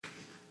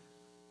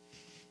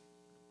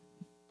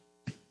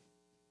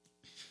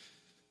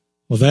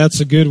Well, that's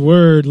a good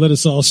word. Let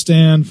us all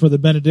stand for the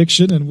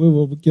benediction, and we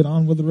will get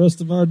on with the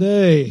rest of our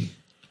day.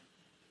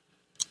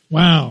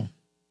 Wow.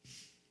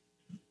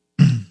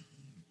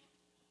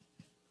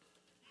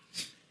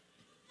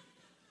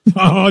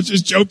 Oh,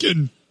 just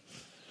joking.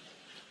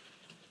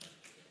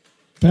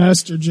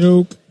 Pastor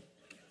joke.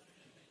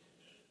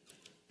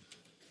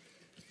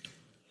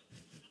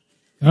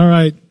 All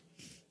right.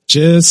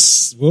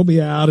 We'll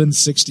be out in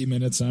 60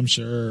 minutes, I'm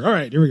sure. All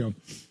right, here we go.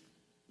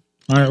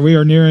 All right, we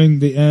are nearing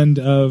the end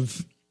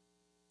of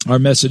our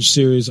message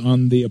series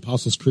on the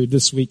Apostles' Creed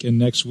this week and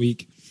next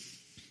week.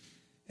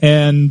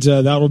 And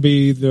that will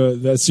be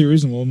that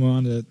series, and we'll move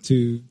on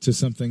to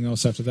something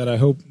else after that. I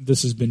hope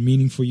this has been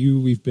meaningful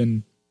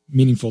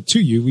to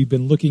you. We've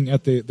been looking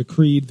at the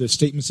creed, the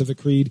statements of the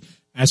creed,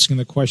 asking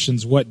the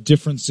questions, what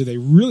difference do they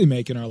really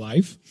make in our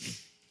life?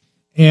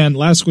 And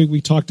last week we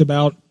talked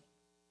about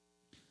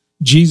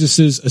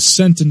Jesus'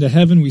 ascent into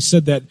heaven. We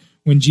said that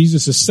when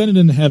Jesus ascended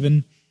into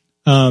heaven,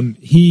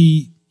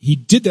 he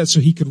did that so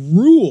he could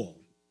rule.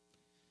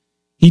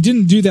 He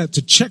didn't do that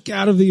to check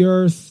out of the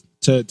earth,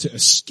 to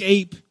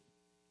escape.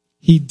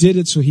 He did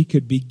it so he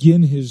could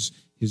begin his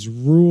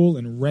rule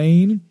and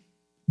reign.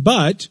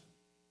 But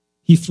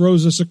he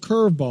throws us a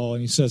curveball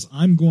and he says,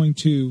 I'm going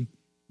to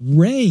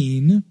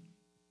reign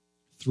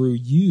through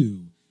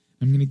you.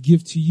 I'm going to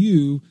give to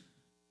you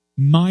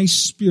my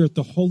Spirit,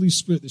 the Holy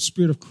Spirit, the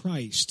Spirit of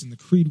Christ. In the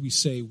creed we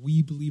say,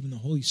 we believe in the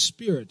Holy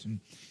Spirit.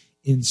 And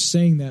in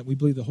saying that, we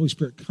believe the Holy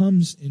Spirit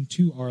comes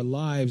into our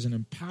lives and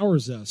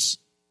empowers us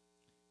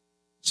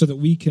so that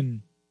we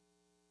can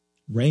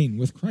reign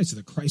with Christ, so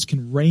that Christ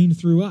can reign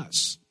through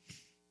us.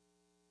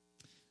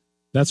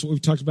 That's what we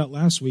talked about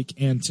last week.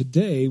 And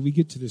today we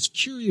get to this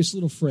curious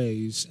little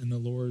phrase in the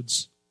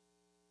Lord's,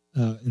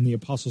 in the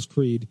Apostles'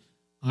 Creed.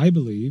 We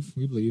believe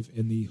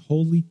in the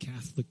Holy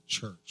Catholic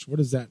Church. What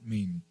does that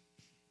mean?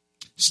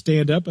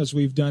 Stand up as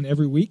we've done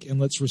every week and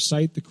let's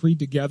recite the creed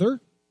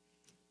together.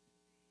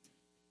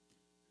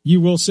 You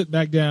will sit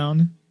back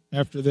down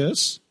after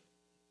this.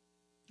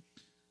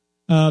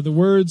 The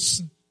words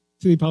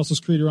to the Apostles'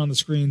 Creed are on the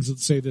screens.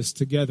 Let's say this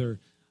together.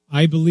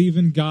 I believe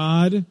in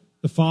God,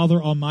 the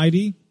Father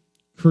Almighty,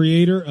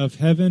 creator of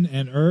heaven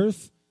and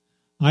earth.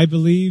 I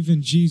believe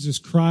in Jesus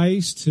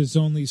Christ, his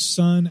only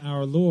Son,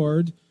 our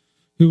Lord,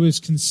 who was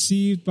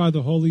conceived by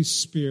the Holy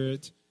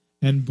Spirit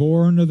and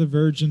born of the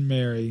Virgin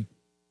Mary.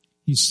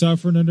 He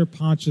suffered under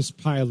Pontius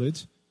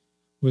Pilate,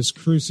 was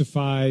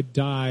crucified,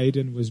 died,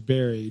 and was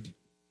buried.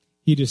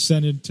 He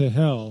descended to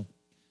hell.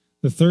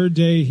 The third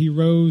day he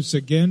rose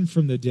again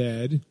from the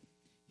dead.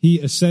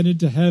 He ascended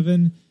to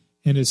heaven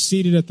and is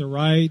seated at the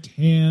right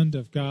hand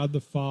of God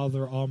the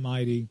Father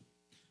Almighty.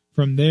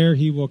 From there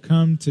he will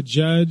come to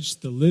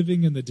judge the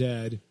living and the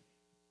dead.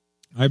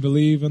 I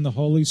believe in the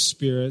Holy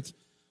Spirit,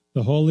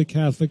 the Holy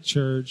Catholic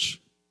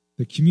Church,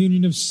 the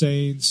communion of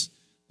saints,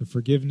 the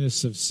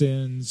forgiveness of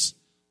sins,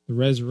 the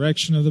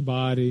resurrection of the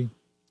body,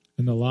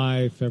 and the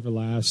life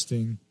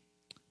everlasting.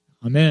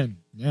 Amen.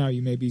 Now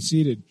you may be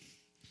seated.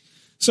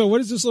 So what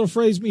does this little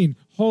phrase mean?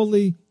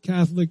 Holy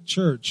Catholic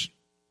Church.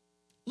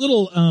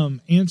 Little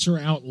answer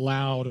out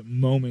loud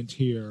moment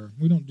here.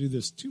 We don't do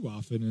this too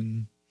often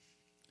in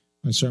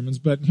my sermons,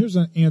 but here's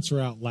an answer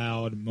out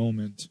loud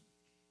moment.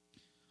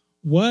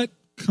 What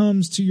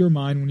comes to your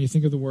mind when you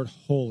think of the word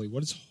holy?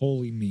 What does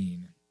holy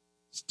mean?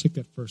 Let's take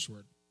that first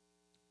word.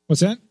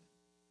 What's that?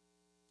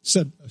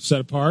 Set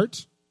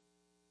apart.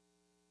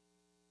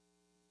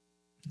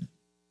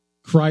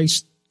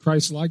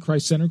 Christ-like,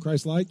 Christ-centered,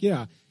 Christ-like.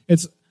 Yeah,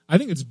 I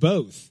think it's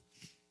both.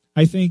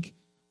 I think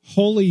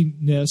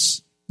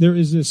holiness, there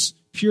is this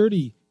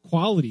purity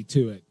quality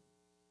to it.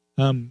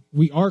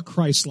 We are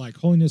Christ-like.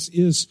 Holiness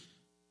is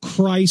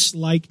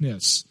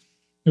Christ-likeness.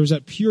 There was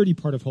that purity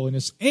part of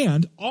holiness.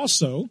 And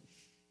also,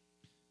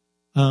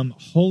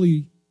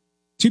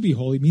 to be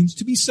holy means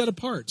to be set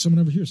apart. Someone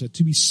over here said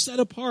to be set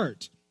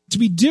apart, to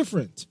be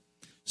different,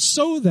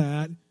 so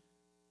that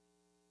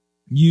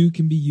you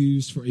can be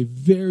used for a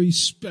very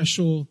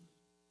special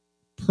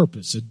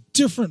purpose, a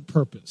different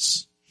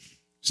purpose.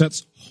 So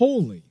that's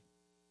holy,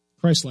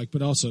 Christ-like,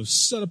 but also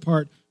set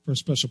apart for a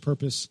special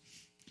purpose.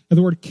 And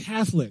the word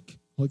Catholic,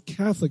 like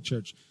Catholic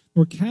Church,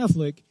 the word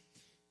Catholic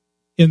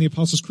in the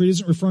Apostles' Creed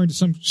isn't referring to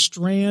some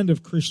strand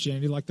of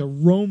Christianity like the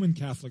Roman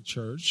Catholic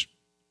Church.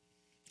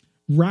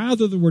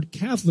 Rather, the word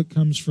Catholic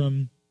comes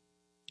from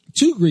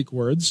two Greek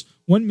words,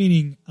 one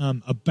meaning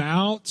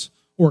about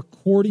or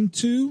according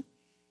to,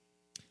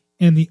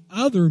 and the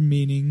other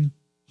meaning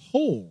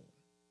whole.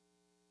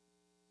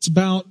 It's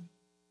about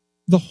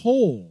the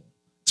whole.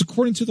 It's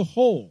according to the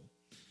whole.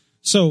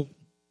 So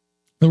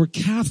the word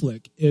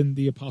Catholic in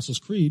the Apostles'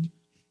 Creed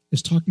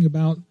is talking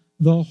about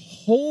the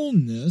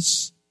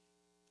wholeness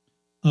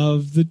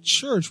of the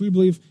church. We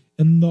believe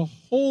in the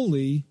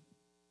Holy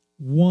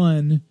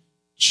One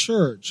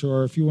Church,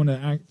 or if you want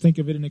to think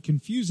of it in a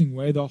confusing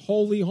way, the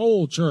Holy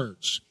Whole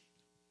Church.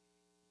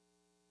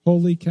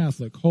 Holy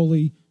Catholic,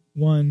 Holy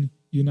One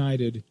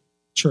United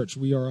Church.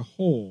 We are a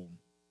whole.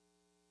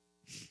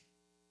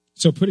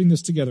 So putting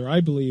this together,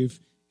 I believe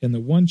in the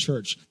one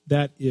church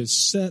that is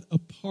set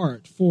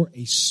apart for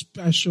a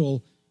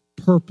special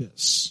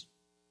purpose.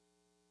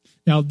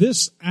 Now,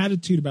 this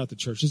attitude about the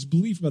church, this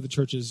belief about the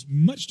church is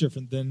much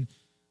different than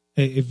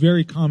a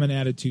very common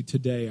attitude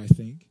today, I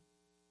think.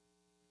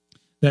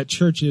 That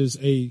church is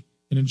an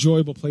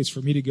enjoyable place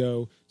for me to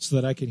go so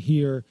that I can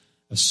hear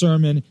a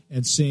sermon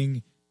and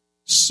sing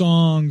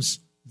songs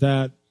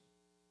that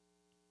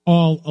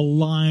all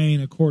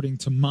align according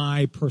to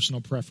my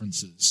personal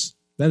preferences.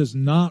 That is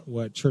not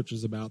what church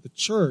is about. The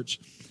church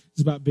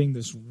is about being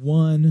this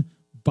one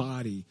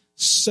body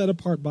set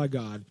apart by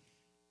God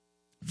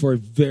for a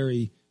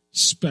very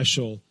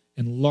special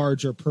and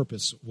larger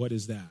purpose. What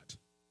is that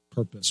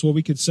purpose? Well,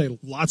 we could say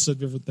lots of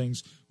different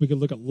things. We could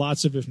look at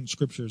lots of different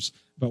scriptures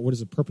about what is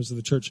the purpose of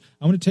the church.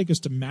 I want to take us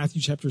to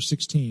Matthew chapter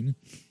 16.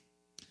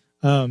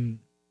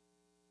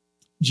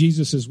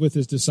 Jesus is with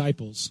his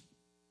disciples,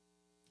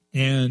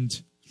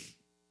 and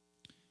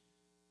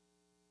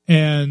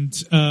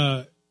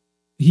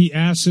he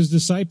asks his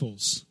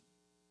disciples,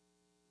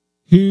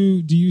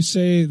 "Who do you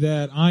say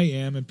that I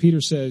am?" And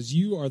Peter says,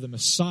 "You are the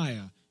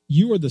Messiah.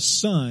 You are the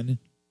Son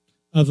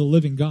of the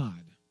living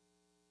God."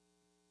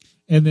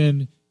 And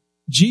then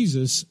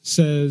Jesus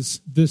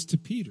says this to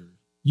Peter,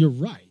 "You're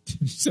right."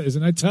 He says,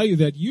 "And I tell you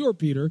that you are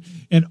Peter,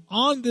 and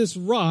on this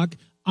rock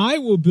I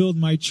will build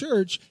my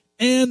church,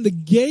 and the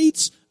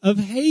gates of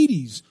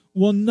Hades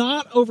will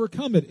not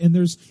overcome it." And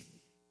there's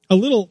a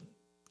little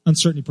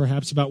uncertainty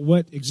perhaps about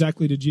what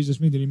exactly did Jesus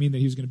mean. Did he mean that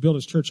he was going to build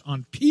his church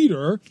on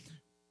Peter,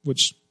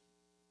 which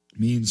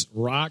means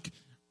rock?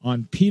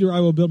 On Peter I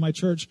will build my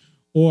church,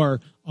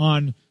 or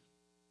on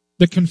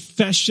the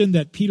confession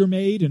that Peter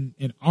made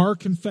in our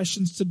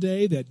confessions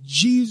today, that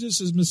Jesus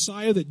is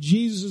Messiah, that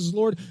Jesus is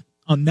Lord.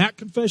 On that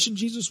confession,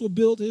 Jesus will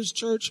build his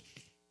church.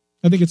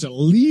 I think it's at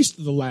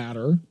least the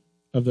latter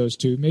of those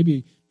two,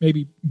 maybe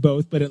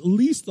both, but at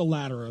least the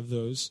latter of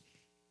those.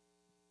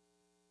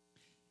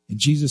 And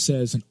Jesus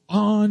says, and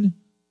on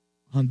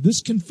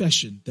this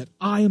confession that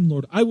I am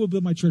Lord, I will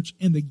build my church,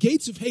 and the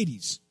gates of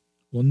Hades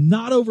will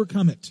not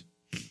overcome it.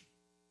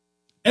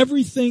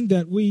 Everything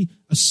that we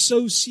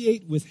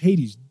associate with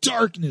Hades,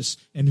 darkness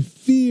and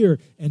fear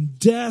and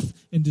death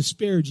and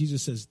despair,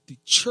 Jesus says the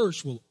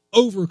church will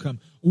overcome,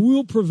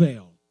 will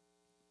prevail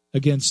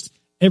against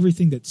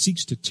everything that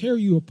seeks to tear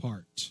you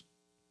apart,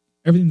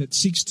 everything that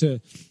seeks to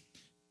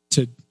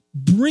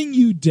bring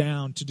you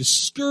down, to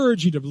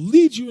discourage you, to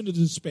lead you into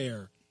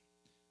despair.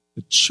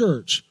 The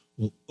church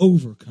will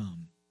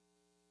overcome.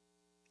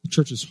 The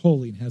church is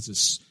holy and has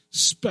this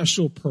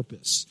special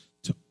purpose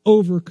to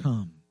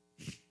overcome.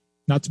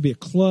 Not to be a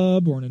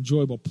club or an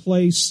enjoyable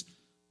place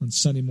on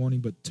Sunday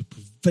morning, but to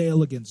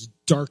prevail against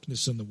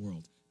darkness in the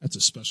world. That's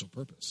a special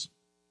purpose.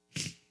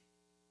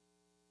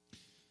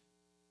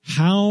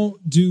 How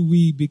do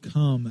we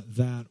become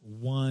that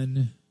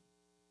one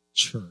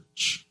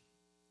church?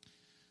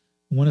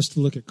 I want us to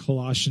look at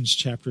Colossians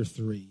chapter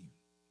 3,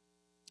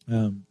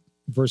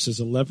 verses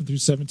 11 through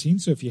 17.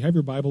 So if you have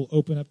your Bible,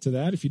 open up to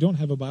that. If you don't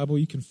have a Bible,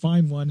 you can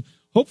find one,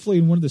 hopefully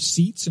in one of the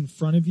seats in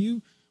front of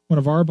you, one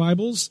of our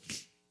Bibles.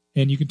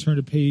 And you can turn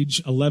to page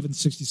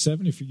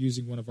 1167 if you're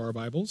using one of our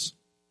Bibles.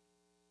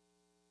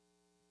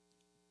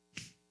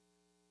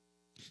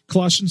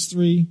 Colossians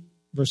 3,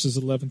 verses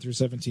 11 through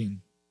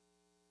 17.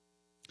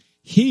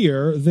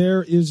 Here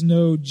there is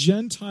no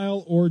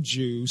Gentile or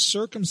Jew,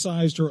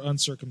 circumcised or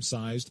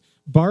uncircumcised,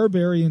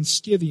 barbarian,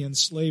 Scythian,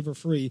 slave or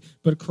free,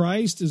 but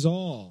Christ is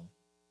all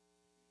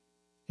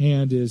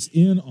and is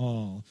in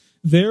all.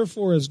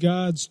 Therefore, as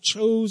God's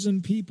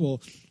chosen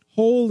people,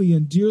 holy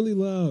and dearly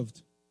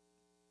loved,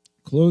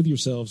 clothe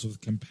yourselves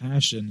with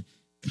compassion,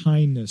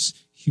 kindness,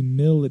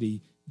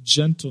 humility,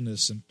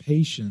 gentleness, and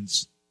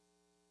patience.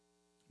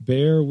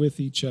 Bear with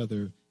each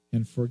other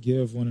and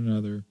forgive one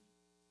another.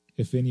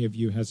 If any of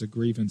you has a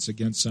grievance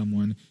against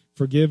someone,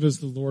 forgive as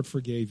the Lord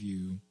forgave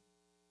you.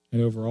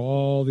 And over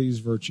all these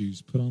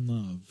virtues, put on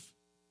love,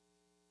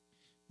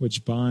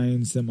 which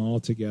binds them all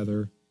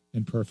together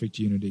in perfect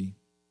unity.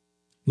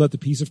 Let the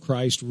peace of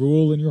Christ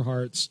rule in your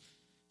hearts,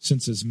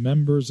 since as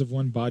members of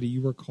one body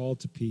you are called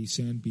to peace,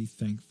 and be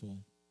thankful.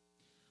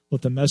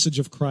 Let the message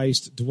of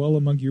Christ dwell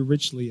among you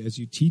richly as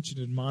you teach and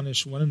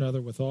admonish one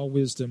another with all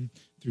wisdom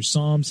through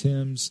psalms,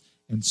 hymns,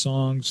 and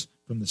songs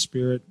from the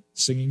Spirit,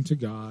 singing to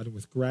God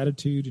with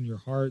gratitude in your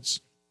hearts.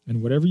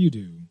 And whatever you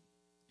do,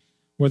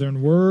 whether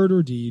in word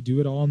or deed, do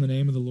it all in the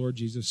name of the Lord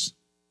Jesus,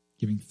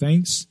 giving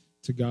thanks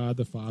to God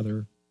the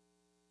Father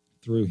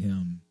through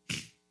him.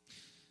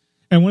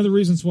 And one of the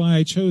reasons why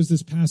I chose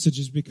this passage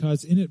is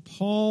because in it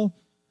Paul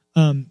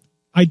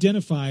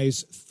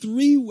identifies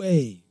three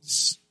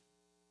ways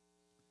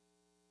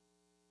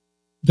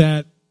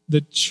that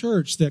the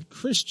church, that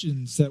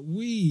Christians, that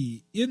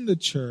we in the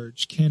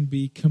church can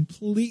be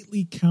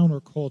completely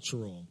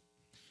countercultural,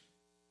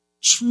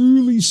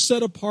 truly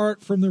set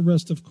apart from the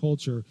rest of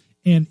culture,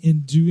 and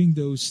in doing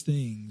those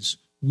things,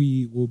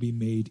 we will be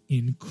made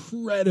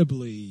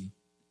incredibly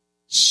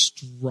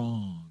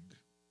strong.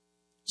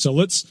 So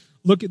let's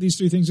look at these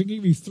three things. I'm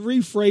going to give you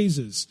three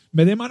phrases.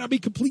 They might not be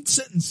complete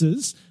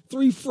sentences,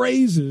 three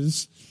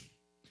phrases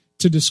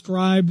to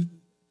describe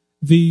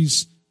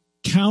these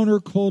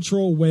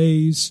countercultural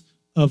ways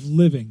of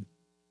living.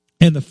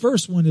 And the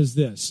first one is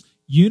this: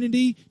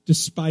 unity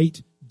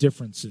despite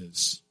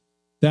differences.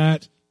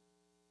 That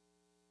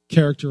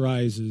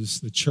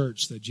characterizes the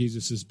church that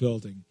Jesus is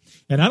building.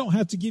 And I don't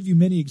have to give you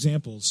many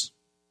examples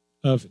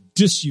of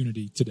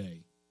disunity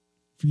today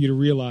for you to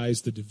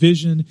realize the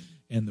division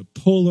and the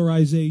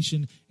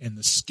polarization and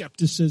the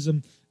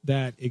skepticism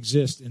that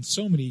exists in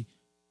so many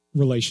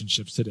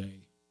relationships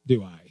today,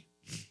 do I?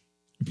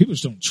 And people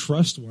just don't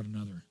trust one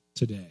another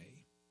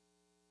today.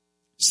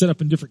 Set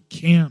up in different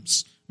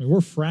camps. I mean,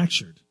 we're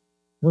fractured.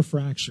 We're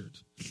fractured.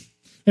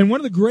 And one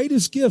of the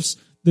greatest gifts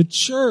the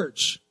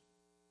church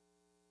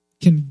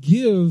can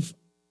give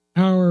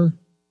our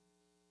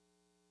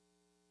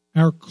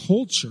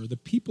culture, the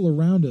people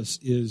around us,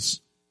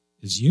 is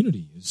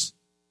unity,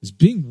 is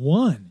being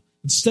one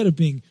instead of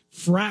being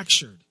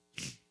fractured.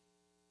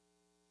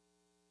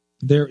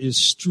 There is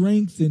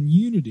strength in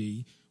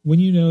unity when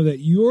you know that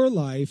your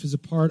life is a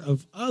part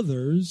of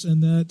others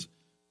and that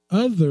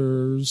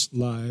others'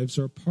 lives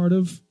are part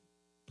of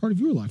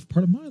your life,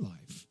 part of my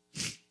life.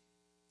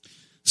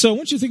 So I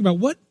want you to think about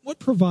what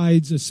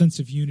provides a sense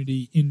of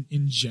unity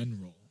in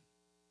general.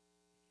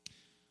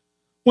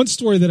 One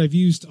story that I've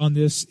used on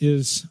this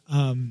is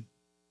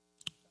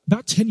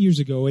about 10 years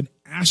ago, an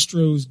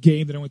Astros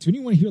game that I went to.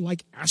 Anyone here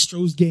like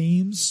Astros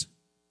games?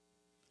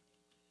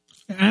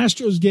 An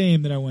Astros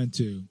game that I went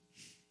to.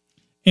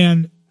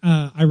 And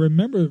I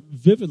remember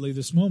vividly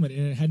this moment,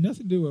 and it had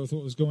nothing to do with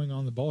what was going on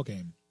in the ball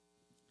game.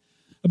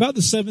 About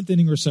the seventh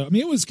inning or so, I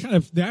mean, it was kind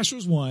of, the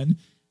Astros won,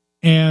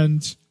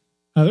 and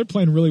they're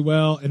playing really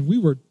well, and we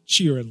were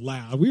cheering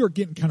loud. We were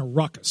getting kind of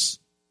ruckus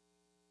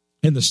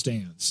in the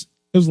stands.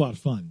 It was a lot of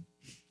fun.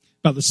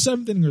 About the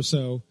seventh inning or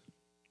so,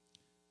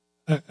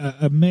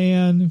 a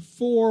man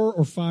 4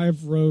 or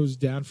 5 rows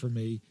down from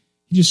me,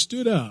 he just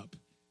stood up,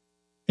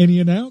 and he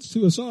announced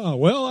to us all,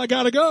 "Well, I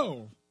got to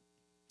go."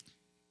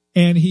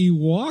 And he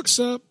walks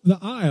up the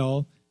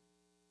aisle,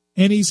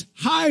 and he's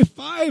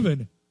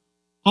high-fiving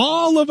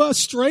all of us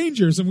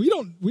strangers, and we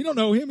don't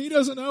know him. He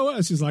doesn't know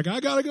us. He's like, "I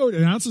got to go." He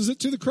announces it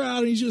to the crowd,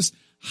 and he's just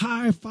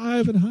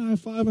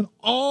high-fiving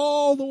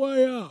all the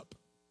way up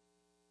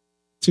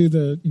to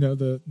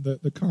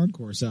the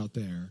concourse out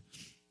there.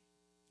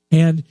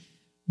 And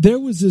there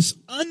was this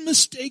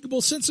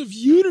unmistakable sense of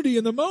unity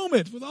in the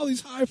moment with all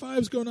these high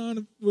fives going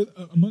on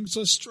amongst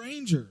us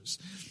strangers.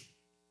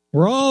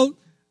 We're all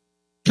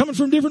coming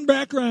from different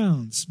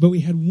backgrounds, but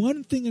we had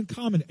one thing in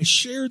common, a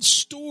shared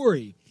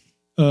story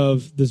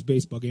of this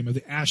baseball game, of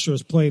the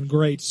Astros playing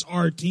great. It's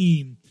our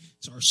team.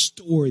 It's our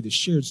story, the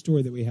shared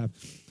story that we have.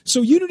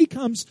 So unity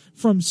comes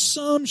from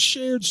some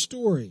shared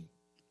story.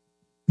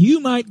 You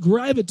might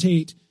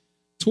gravitate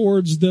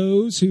towards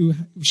those who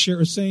share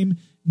the same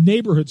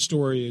neighborhood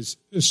story as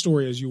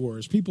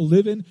yours. People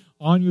living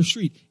on your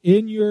street,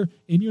 in your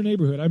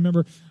neighborhood. I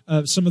remember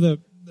some of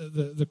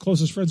the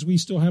closest friends we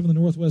still have in the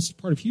northwest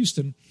part of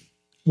Houston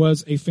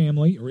was a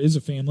family, or is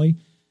a family,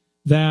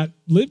 that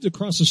lived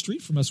across the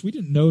street from us. We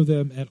didn't know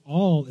them at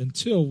all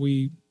until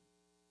we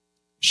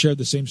shared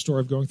the same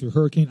story of going through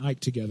Hurricane Ike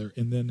together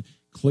and then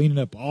cleaning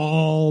up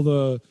all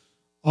the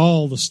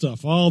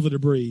stuff, all the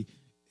debris,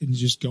 and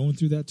just going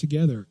through that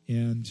together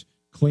and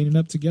cleaning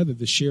up together,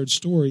 the shared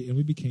story, and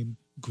we became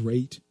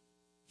great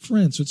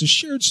friends. So it's a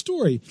shared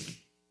story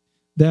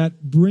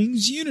that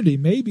brings unity.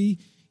 Maybe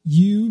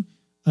you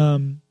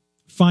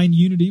find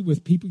unity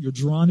with people. You're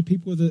drawn to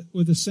people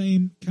with the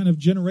same kind of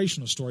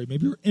generational story.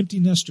 Maybe you're empty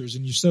nesters,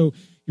 and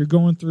you're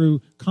going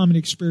through common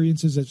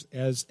experiences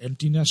as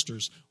empty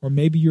nesters. Or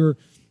maybe you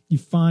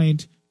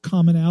find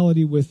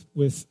commonality with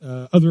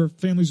other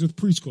families with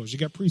preschoolers. You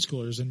got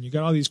preschoolers, and you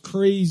got all these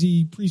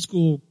crazy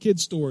preschool kid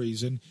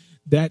stories, and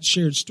that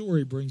shared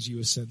story brings you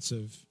a sense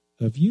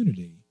of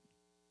unity.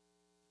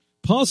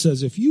 Paul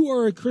says, if you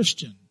are a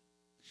Christian,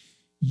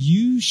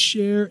 you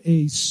share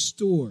a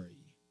story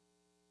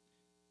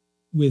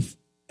with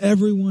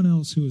everyone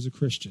else who is a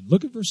Christian.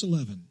 Look at verse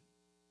 11.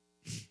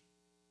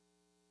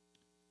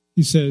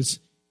 He says,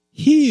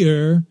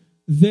 here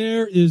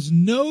there is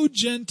no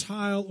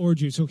Gentile or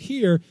Jew. So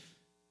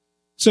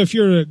if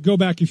you were to go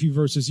back a few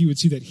verses, you would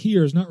see that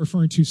here is not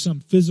referring to some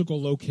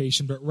physical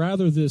location, but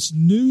rather this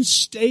new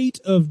state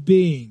of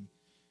being.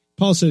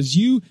 Paul says,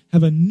 you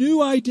have a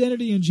new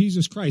identity in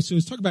Jesus Christ. So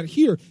he's talking about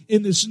here,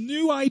 in this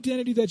new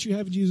identity that you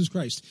have in Jesus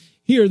Christ.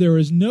 Here, there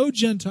is no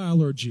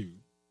Gentile or Jew.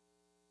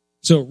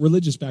 So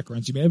religious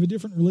backgrounds. You may have a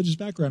different religious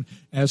background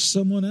as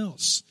someone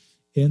else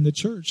in the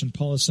church. And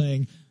Paul is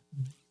saying,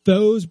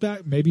 those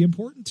back may be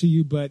important to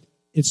you, but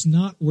it's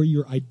not where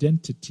your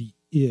identity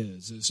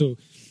is. So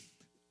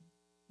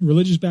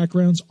religious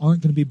backgrounds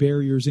aren't going to be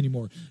barriers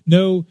anymore.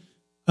 No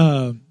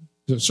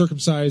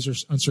circumcised or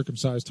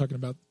uncircumcised, talking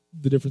about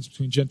the difference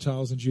between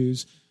Gentiles and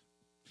Jews.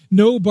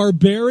 No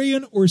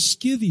barbarian or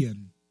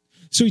Scythian.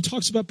 So he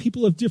talks about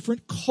people of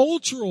different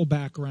cultural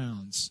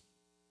backgrounds.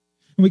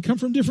 And we come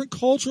from different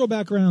cultural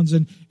backgrounds,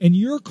 and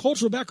your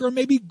cultural background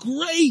may be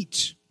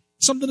great,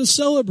 something to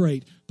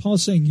celebrate.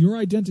 Paul's saying your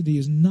identity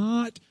is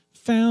not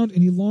found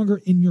any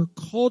longer in your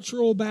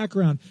cultural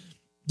background.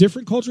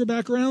 Different cultural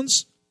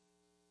backgrounds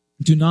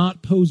do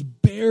not pose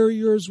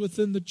barriers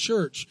within the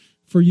church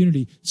for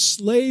unity.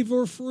 Slave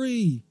or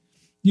free,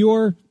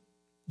 your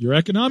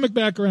economic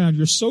background,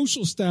 your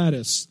social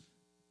status,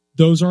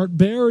 those aren't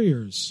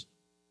barriers.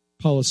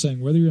 Paul is saying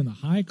whether you're in the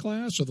high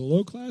class or the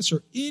low class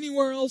or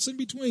anywhere else in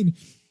between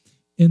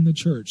in the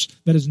church,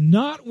 that is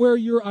not where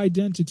your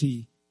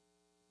identity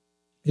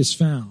is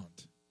found.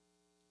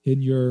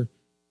 In your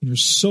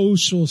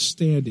social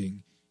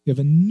standing, you have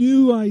a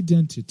new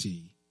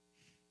identity.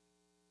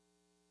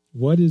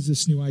 What is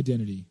this new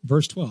identity?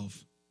 Verse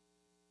 12.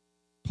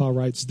 Paul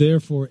writes,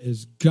 therefore,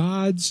 as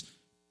God's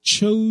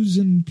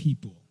chosen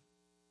people,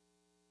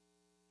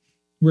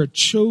 we're a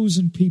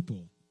chosen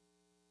people.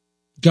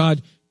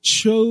 God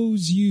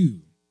chose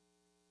you.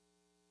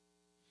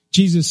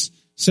 Jesus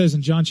says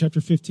in John chapter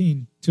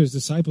 15 to his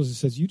disciples, he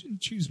says, you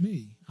didn't choose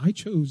me. I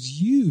chose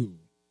you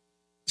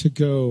to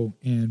go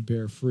and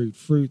bear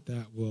fruit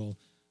that will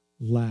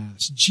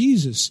last.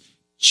 Jesus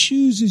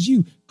chooses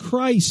you.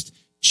 Christ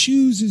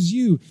chooses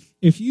you.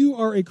 If you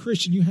are a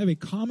Christian, you have a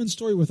common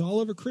story with all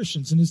other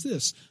Christians, and it's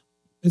this.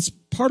 It's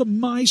part of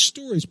my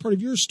story. It's part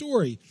of your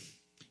story.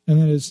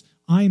 And that is,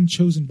 I am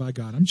chosen by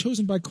God. I'm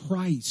chosen by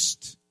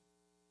Christ.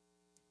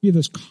 We have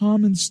this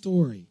common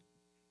story.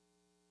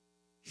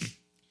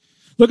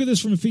 Look at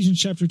this from Ephesians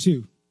chapter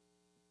 2.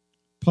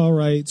 Paul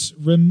writes,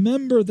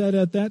 remember that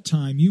at that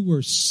time you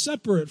were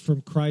separate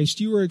from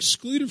Christ. You were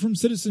excluded from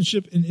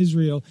citizenship in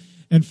Israel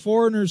and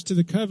foreigners to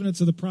the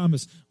covenants of the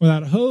promise,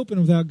 without hope and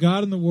without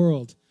God in the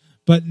world.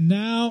 But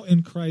now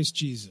in Christ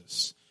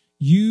Jesus,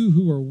 you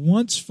who were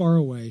once far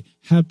away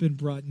have been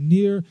brought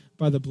near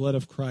by the blood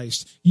of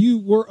Christ. You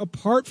were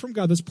apart from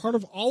God. That's part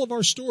of all of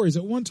our stories.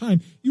 At one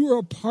time, you were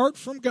apart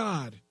from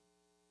God.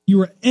 You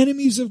were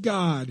enemies of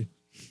God.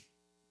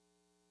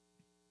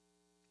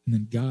 And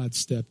then God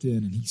stepped in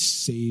and he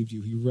saved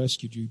you. He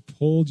rescued you. He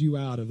pulled you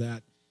out of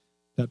that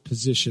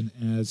position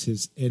as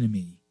his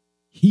enemy.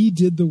 He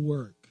did the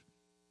work.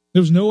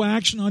 There was no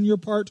action on your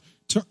part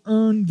to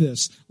earn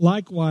this.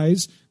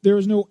 Likewise, there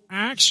is no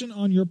action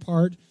on your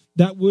part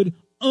that would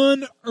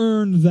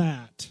unearn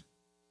that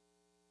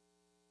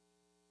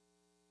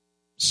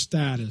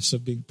status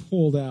of being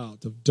pulled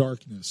out of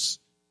darkness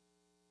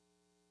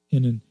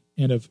and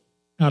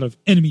out of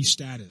enemy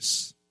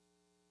status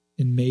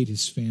and made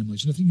his family.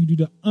 There's nothing you can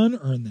do to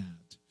unearn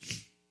that.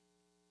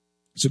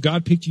 So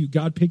God picked you,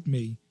 God picked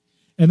me.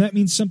 And that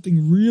means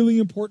something really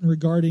important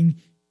regarding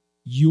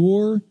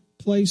your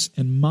place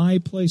and my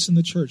place in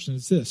the church. And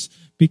it's this: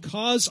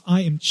 because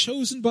I am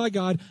chosen by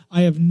God,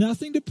 I have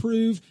nothing to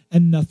prove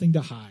and nothing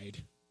to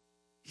hide.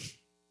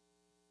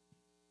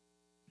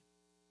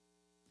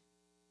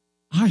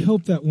 I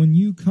hope that when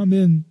you come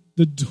in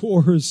the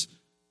doors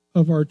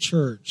of our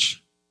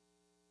church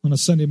on a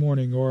Sunday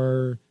morning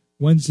or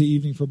Wednesday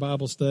evening for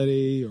Bible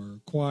study or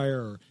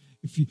choir, or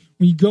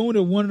when you go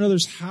into one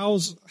another's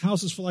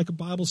houses for like a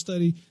Bible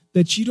study,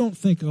 that you don't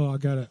think, oh, I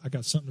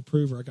got something to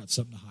prove or I got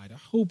something to hide. I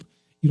hope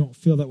you don't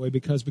feel that way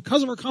because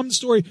of our common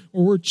story,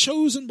 or we're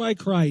chosen by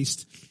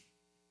Christ,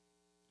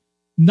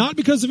 not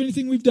because of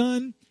anything we've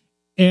done,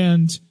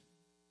 and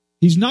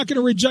he's not going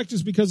to reject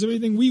us because of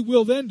anything we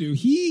will then do.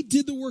 He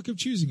did the work of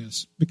choosing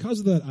us. Because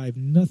of that, I have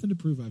nothing to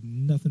prove. I have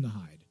nothing to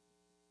hide.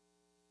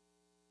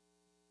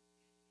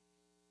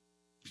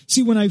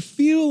 See, when I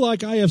feel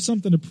like I have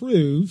something to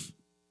prove,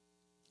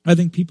 I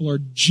think people are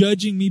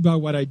judging me by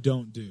what I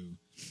don't do.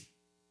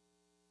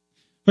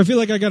 If I feel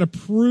like I got to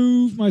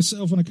prove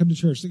myself when I come to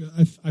church,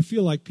 I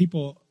feel like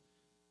people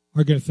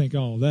are going to think,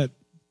 oh,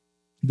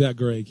 that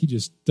Greg, he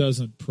just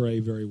doesn't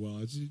pray very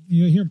well.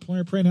 You hear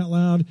him praying out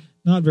loud,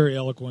 not very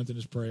eloquent in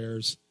his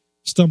prayers,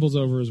 stumbles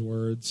over his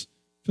words.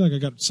 I feel like I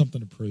got something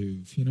to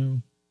prove,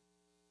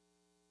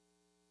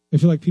 I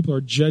feel like people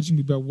are judging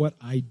me by what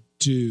I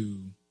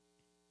do.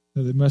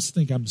 They must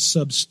think I'm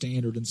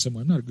substandard in some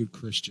way. I'm not a good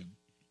Christian.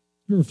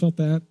 You ever felt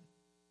that?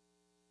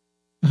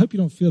 I hope you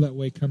don't feel that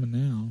way coming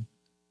now.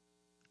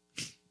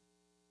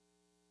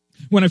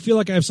 When I feel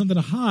like I have something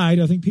to hide,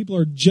 I think people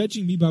are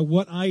judging me by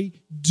what I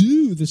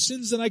do, the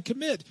sins that I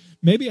commit.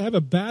 Maybe I have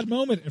a bad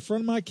moment in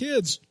front of my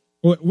kids,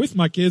 or with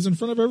my kids in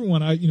front of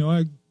everyone. I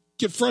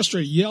get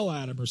frustrated, yell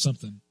at them or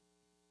something.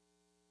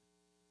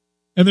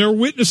 And there are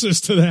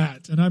witnesses to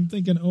that. And I'm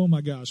thinking, oh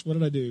my gosh, what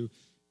did I do?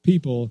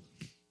 People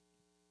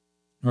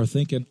are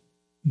thinking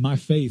my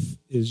faith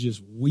is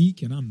just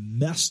weak and I'm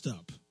messed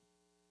up.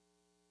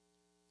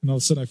 And all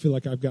of a sudden I feel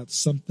like I've got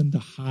something to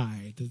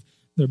hide.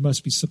 There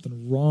must be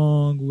something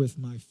wrong with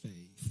my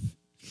faith.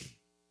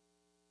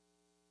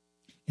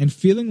 And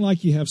feeling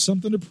like you have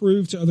something to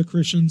prove to other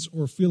Christians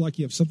or feel like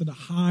you have something to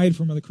hide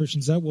from other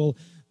Christians, that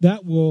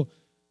will,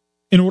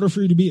 in order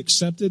for you to be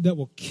accepted, that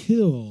will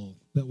kill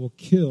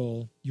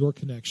your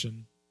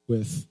connection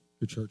with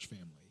your church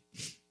family.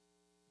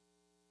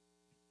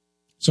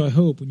 So I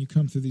hope when you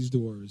come through these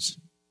doors,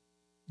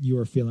 you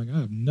are feeling,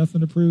 I have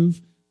nothing to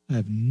prove, I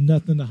have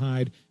nothing to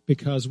hide,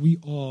 because we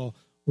all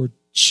were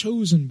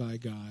chosen by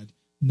God,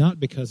 not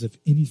because of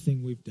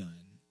anything we've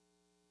done.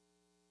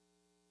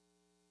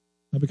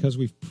 not because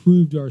we've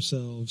proved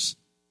ourselves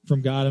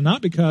from God, and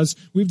not because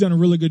we've done a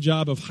really good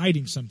job of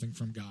hiding something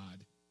from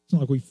God. It's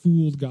not like we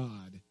fooled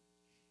God.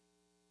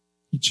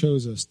 He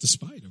chose us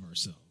despite of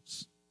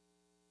ourselves.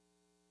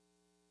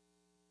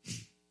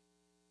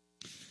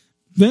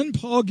 Then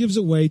Paul gives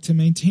a way to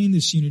maintain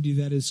this unity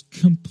that is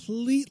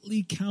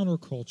completely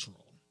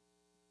countercultural.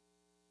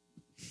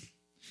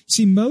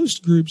 See,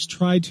 most groups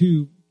try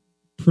to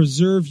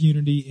preserve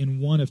unity in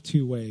one of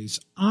two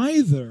ways.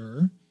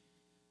 Either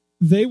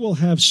they will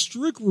have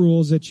strict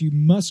rules that you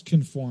must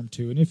conform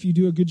to, and if you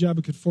do a good job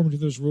of conforming to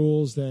those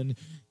rules, then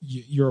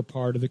you're a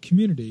part of the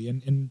community.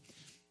 And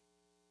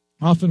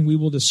often we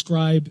will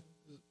describe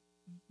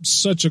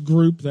such a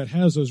group that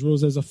has those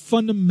rules as a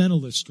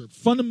fundamentalist group.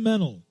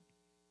 Fundamental.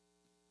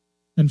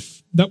 And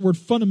that word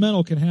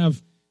fundamental can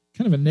have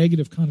kind of a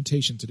negative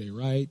connotation today,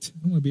 right? I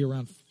don't want to be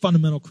around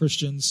fundamental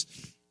Christians.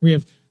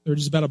 They're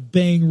just about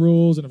obeying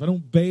rules, and if I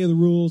don't obey the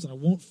rules, I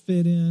won't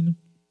fit in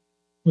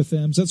with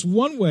them. So that's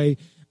one way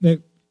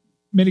that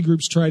many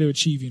groups try to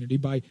achieve unity,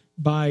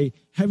 by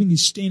having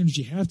these standards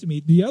you have to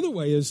meet. The other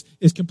way is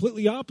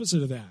completely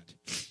opposite of that.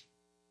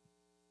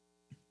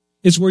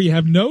 It's where you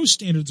have no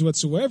standards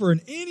whatsoever,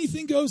 and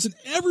anything goes, and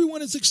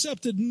everyone is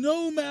accepted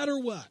no matter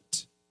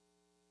what.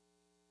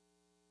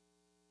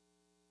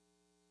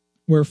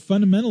 Where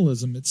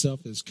fundamentalism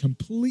itself is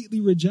completely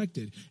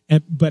rejected.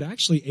 But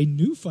actually a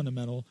new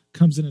fundamental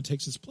comes in and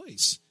takes its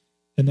place.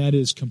 And that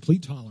is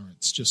complete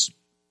tolerance. Just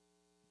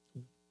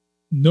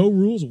no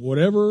rules.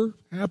 Whatever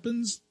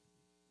happens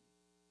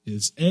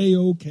is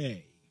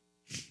A-okay.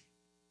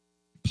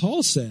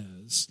 Paul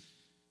says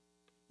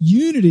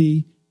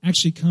unity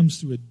actually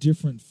comes through a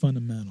different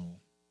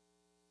fundamental.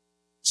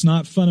 It's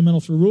not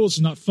fundamental through rules.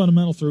 It's not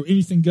fundamental through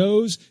anything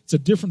goes. It's a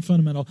different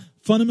fundamental.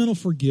 Fundamental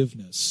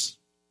forgiveness.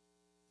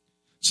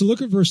 So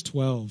look at verse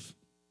 12.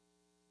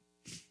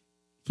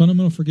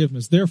 Fundamental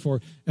forgiveness.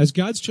 Therefore, as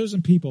God's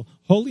chosen people,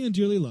 holy and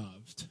dearly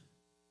loved,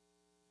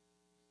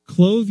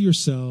 clothe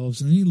yourselves,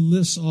 and he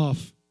lists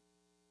off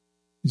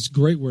these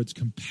great words: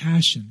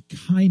 compassion,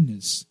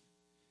 kindness,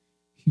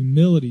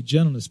 humility,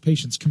 gentleness,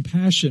 patience.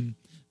 Compassion,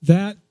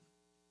 that's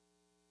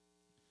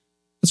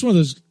one of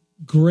those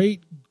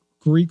great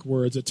Greek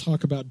words that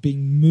talk about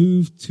being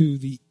moved to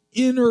the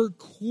inner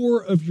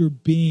core of your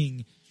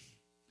being.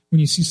 When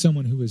you see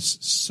someone who is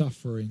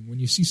suffering, when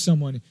you see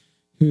someone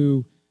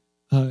who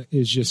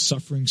is just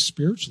suffering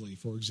spiritually,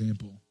 for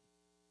example,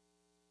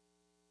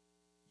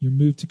 you're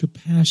moved to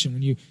compassion.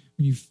 When you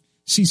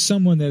see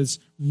someone that is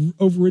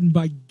overridden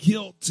by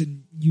guilt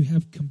and you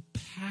have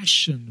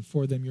compassion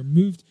for them, you're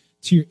moved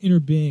to your inner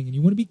being, and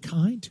you want to be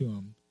kind to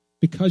them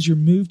because you're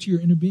moved to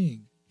your inner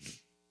being.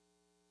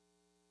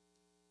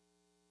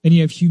 And you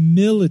have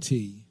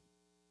humility.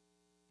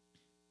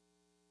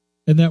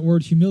 And that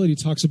word humility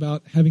talks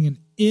about having an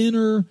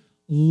inner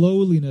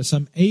lowliness.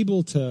 I'm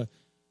able to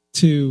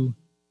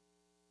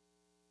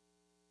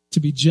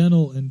be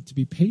gentle and to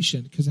be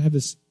patient because I have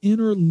this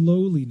inner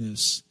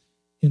lowliness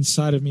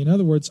inside of me. In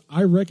other words,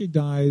 I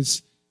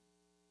recognize,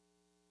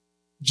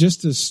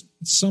 just as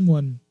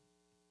someone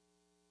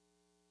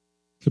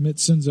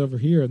commits sins over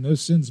here, and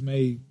those sins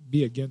may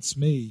be against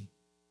me,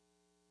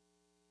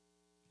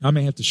 I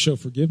may have to show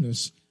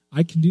forgiveness.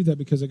 I can do that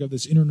because I got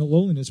this inner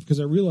lowliness, because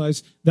I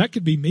realize that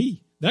could be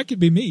me. That could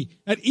be me.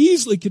 That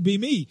easily could be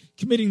me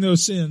committing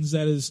those sins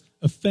that is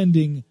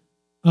offending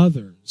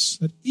others.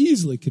 That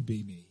easily could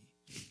be me.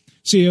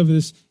 So you have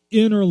this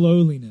inner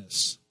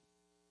lowliness,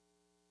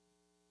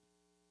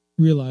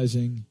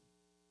 realizing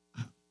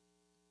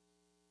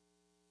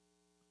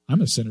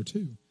I'm a sinner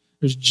too.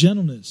 There's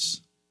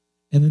gentleness,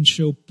 and then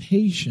show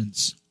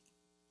patience.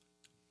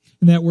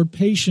 And that word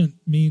patient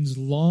means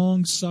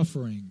long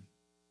suffering.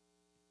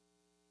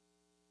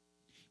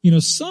 You know,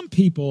 some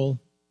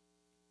people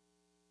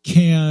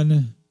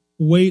can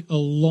wait a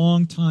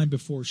long time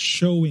before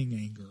showing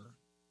anger.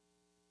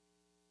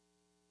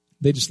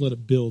 They just let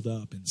it build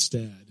up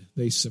instead.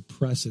 They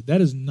suppress it. That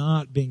is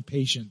not being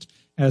patient,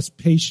 as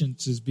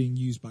patience is being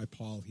used by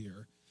Paul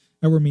here.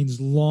 That word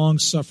means long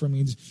suffering,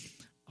 means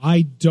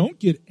I don't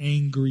get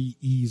angry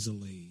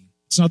easily.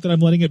 It's not that I'm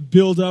letting it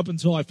build up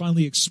until I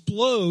finally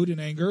explode in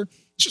anger.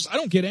 It's just I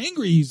don't get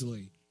angry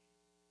easily.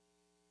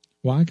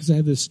 Why? Because I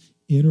have this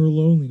inner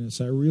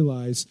loneliness. I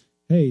realize,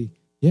 hey,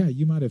 yeah,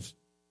 you might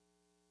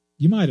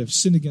have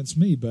sinned against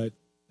me, but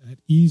that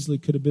easily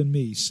could have been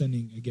me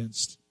sinning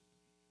against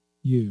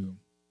you.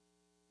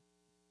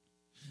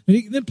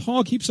 And then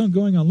Paul keeps on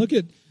going on. Look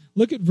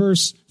at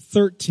verse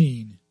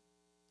 13.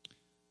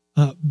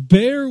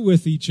 Bear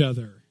with each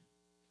other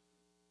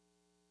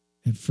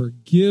and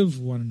forgive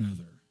one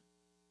another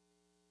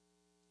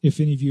if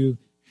any of you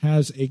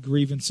has a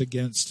grievance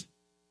against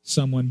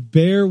someone.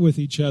 Bear with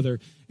each other.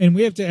 And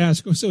we have to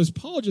ask, so is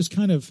Paul just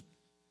kind of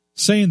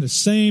saying the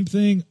same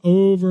thing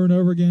over and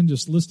over again,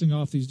 just listing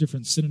off these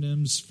different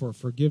synonyms for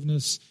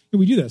forgiveness? And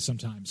we do that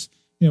sometimes.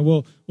 You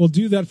know, we'll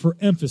do that for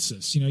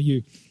emphasis. You know,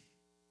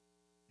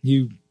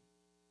 you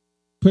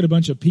put a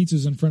bunch of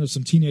pizzas in front of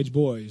some teenage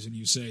boys and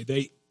you say,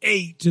 they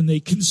ate and they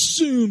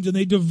consumed and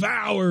they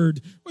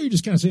devoured. Well, you're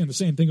just kind of saying the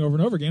same thing over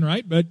and over again,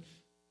 right? But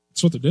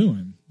that's what they're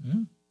doing.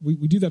 Yeah?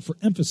 We do that for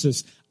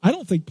emphasis. I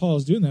don't think Paul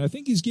is doing that. I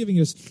think he's giving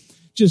us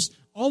just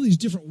all these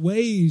different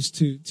ways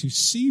to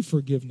see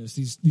forgiveness,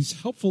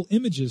 these helpful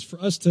images for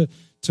us to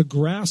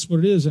grasp what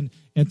it is and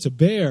to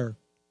bear.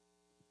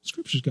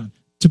 Scripture's gone.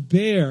 To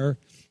bear.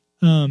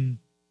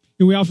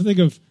 We often think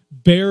of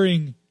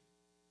bearing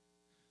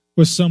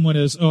with someone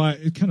as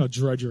kind of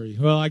drudgery.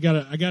 Well, I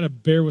gotta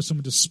bear with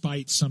someone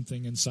despite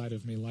something inside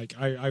of me. Like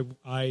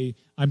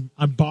I'm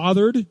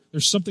bothered.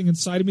 There's something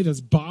inside of me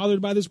that's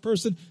bothered by this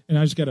person, and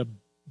I just gotta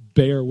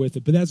bear with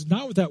it. But that's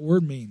not what that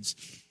word means.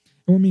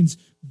 It means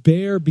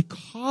bear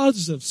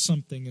because of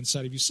something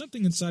inside of you.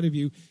 Something inside of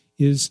you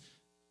is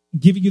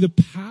giving you the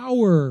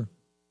power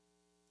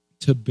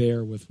to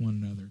bear with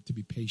one another, to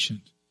be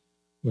patient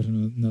with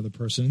another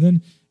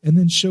person, and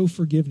then show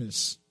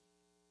forgiveness.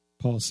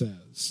 Paul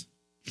says,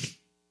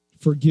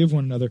 forgive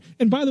one another.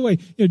 And by the way,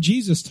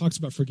 Jesus talks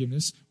about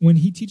forgiveness when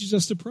he teaches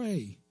us to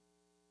pray.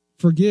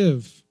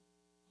 Forgive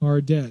our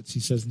debts,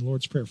 he says in the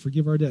Lord's Prayer.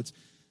 Forgive our debts.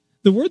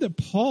 The word that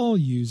Paul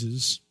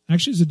uses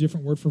actually is a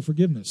different word for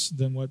forgiveness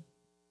than what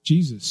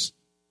Jesus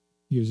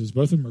uses.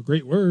 Both of them are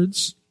great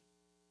words.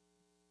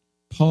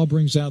 Paul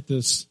brings out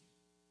this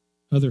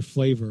other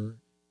flavor,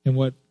 and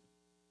what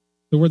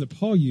the word that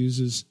Paul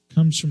uses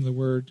comes from the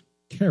word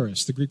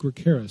charis, the Greek word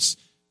charis.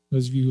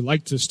 Those of you who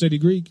like to study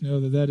Greek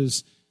know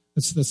that's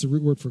the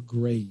root word for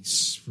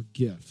grace, for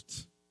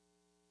gift.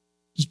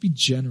 Just be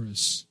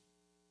generous.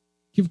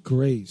 Give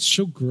grace.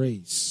 Show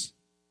grace.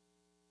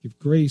 Give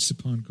grace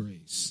upon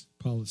grace,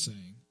 Paul is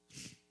saying.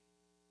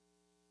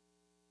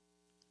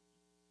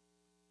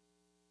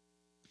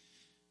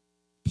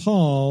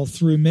 Paul,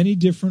 through many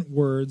different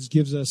words,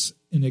 gives us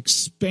an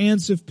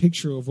expansive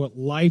picture of what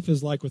life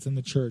is like within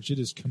the church. It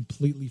is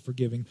completely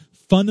forgiving.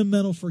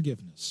 Fundamental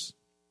forgiveness.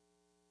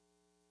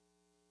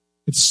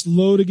 It's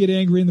slow to get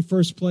angry in the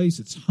first place.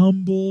 It's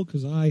humble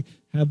because I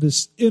have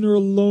this inner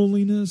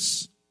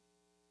loneliness.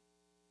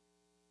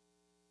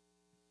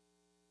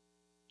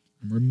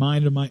 I'm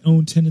reminded of my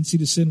own tendency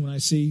to sin when I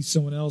see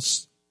someone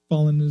else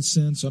falling into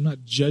sin. So I'm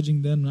not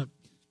judging them. I'm not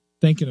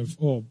thinking of,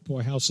 oh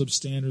boy, how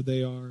substandard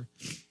they are.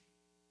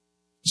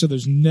 So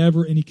there's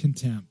never any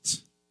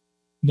contempt.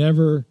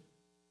 Never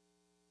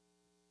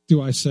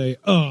do I say,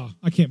 oh,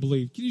 I can't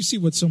believe. Can you see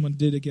what someone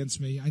did against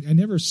me? I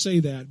never say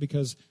that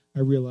because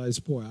I realize,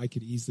 boy, I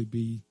could easily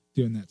be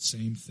doing that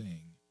same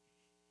thing.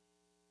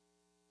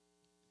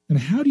 And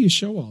how do you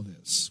show all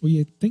this? Well,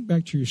 you think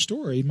back to your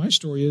story. My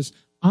story is,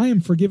 I am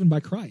forgiven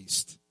by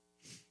Christ.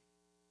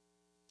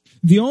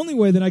 The only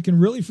way that I can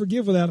really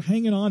forgive without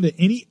hanging on to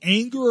any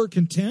anger or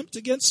contempt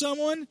against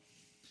someone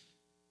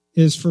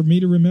is for me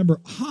to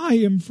remember, I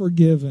am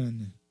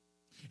forgiven.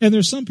 And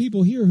there's some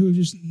people here who are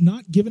just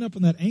not giving up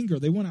on that anger.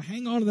 They want to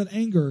hang on to that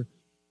anger.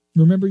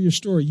 Remember your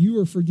story.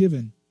 You are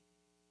forgiven.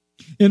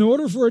 In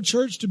order for a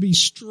church to be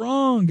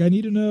strong, I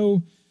need to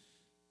know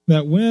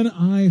that when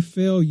I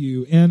fail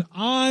you, and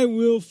I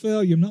will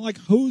fail you, I'm not like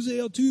Jose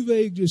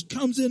Altuve just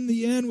comes in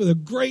the end with a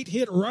great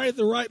hit right at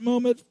the right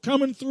moment,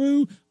 coming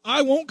through.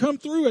 I won't come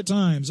through at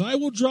times. I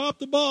will drop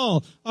the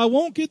ball. I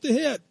won't get the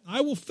hit.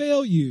 I will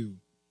fail you.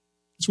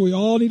 That's what we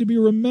all need to be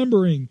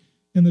remembering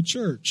in the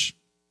church.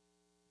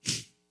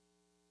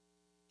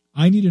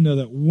 I need to know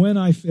that when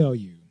I fail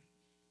you,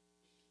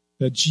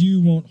 that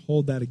you won't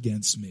hold that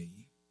against me.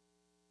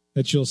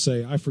 That you'll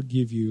say, I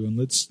forgive you, and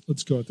let's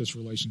go at this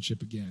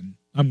relationship again.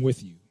 I'm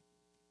with you.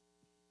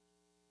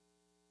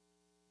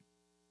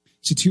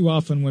 See, too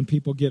often when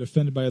people get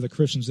offended by other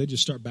Christians, they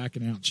just start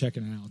backing out,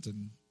 checking out,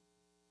 and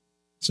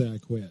say, I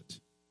quit.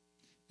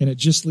 And it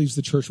just leaves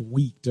the church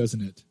weak,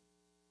 doesn't it?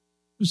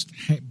 Just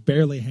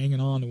barely hanging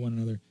on to one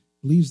another.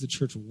 It leaves the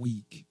church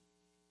weak.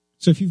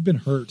 So if you've been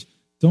hurt,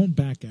 don't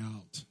back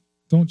out.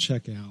 Don't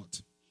check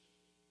out.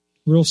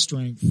 Real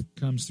strength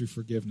comes through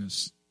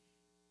forgiveness.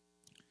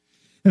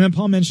 And then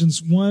Paul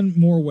mentions one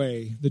more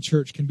way the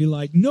church can be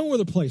like no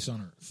other place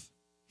on earth.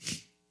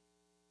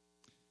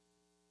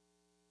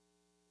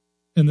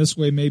 And this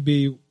way may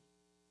be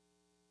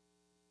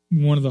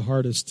one of the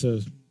hardest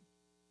to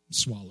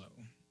swallow.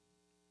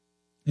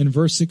 In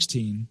verse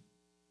 16,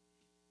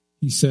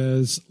 he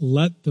says,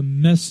 let the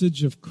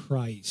message of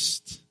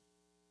Christ,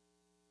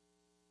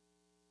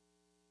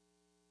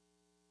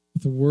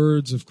 the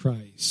words of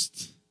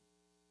Christ,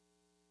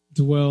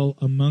 dwell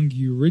among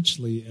you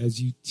richly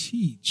as you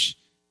teach,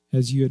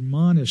 as you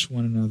admonish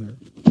one another,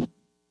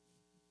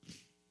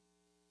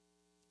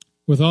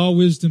 with all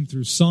wisdom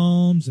through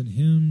psalms and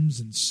hymns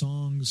and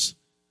songs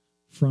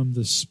from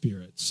the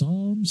Spirit.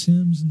 Psalms,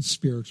 hymns, and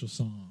spiritual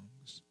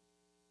songs.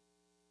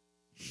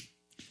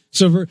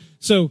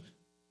 So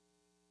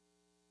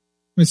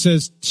it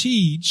says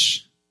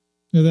teach.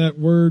 Now that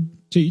word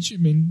teach, it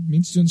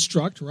means to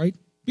instruct, right?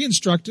 Be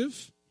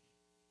instructive.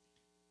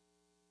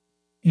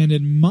 And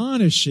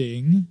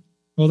admonishing,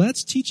 well,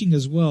 that's teaching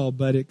as well,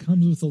 but it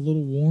comes with a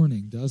little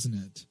warning, doesn't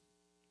it?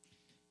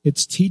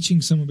 It's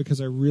teaching someone because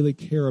I really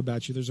care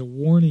about you. There's a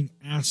warning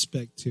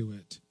aspect to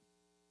it.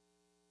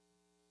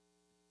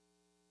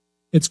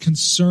 It's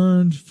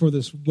concerned for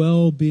this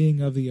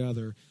well-being of the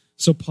other.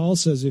 So Paul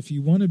says if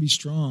you want to be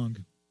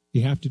strong,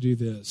 you have to do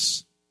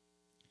this.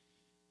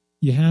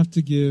 You have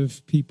to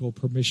give people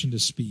permission to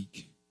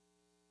speak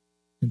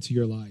into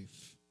your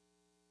life.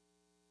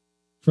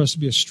 For us to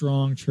be a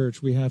strong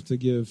church, we have to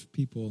give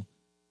people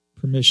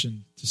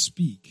permission to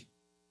speak.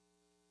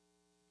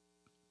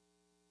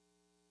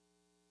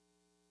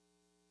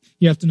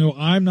 You have to know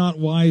I'm not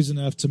wise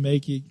enough to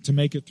make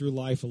it through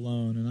life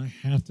alone, and I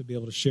have to be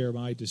able to share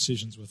my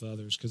decisions with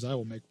others because I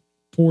will make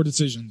poor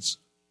decisions.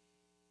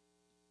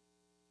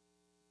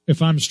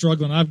 If I'm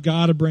struggling, I've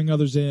got to bring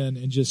others in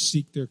and just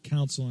seek their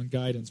counsel and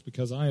guidance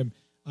because I'm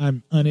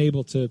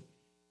unable to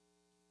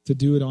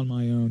do it on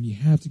my own. You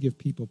have to give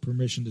people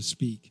permission to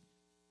speak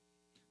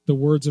the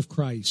words of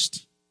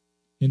Christ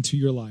into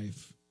your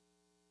life.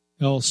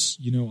 Else,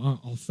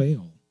 I'll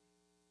fail.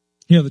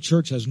 The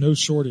church has no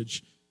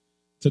shortage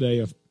today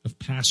of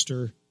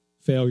pastor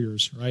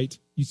failures, right?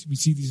 We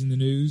see these in the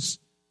news.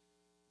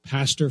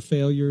 Pastor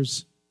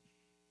failures.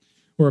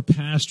 Or a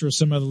pastor or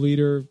some other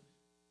leader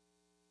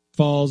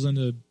falls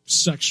into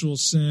sexual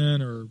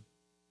sin or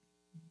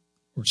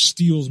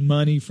steals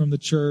money from the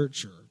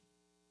church or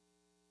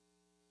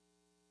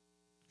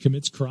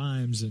commits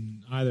crimes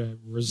and either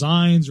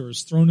resigns or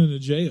is thrown into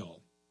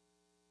jail.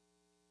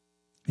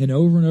 And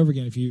over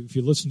again, if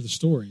you listen to the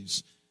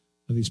stories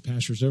of these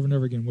pastors over and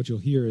over again, what you'll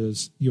hear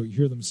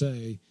them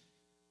say,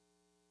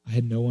 I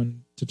had no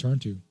one to turn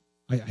to.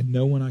 I had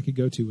no one I could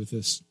go to with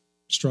this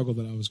struggle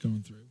that I was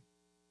going through.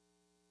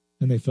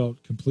 And they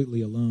felt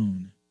completely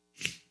alone.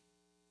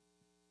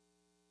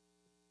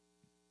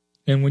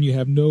 And when you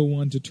have no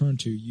one to turn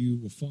to, you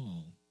will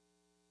fall.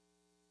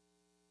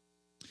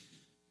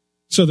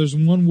 So there's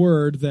one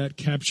word that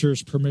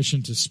captures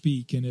permission to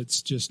speak, and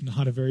it's just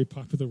not a very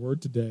popular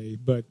word today,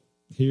 but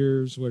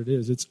here's what it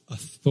is. It's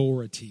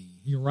authority.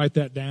 You can write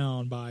that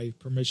down by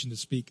permission to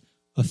speak.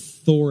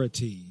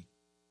 Authority.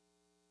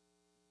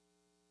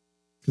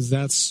 Because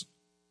that's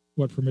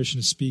what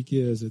permission to speak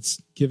is. It's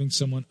giving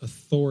someone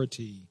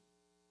authority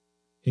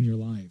in your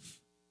life.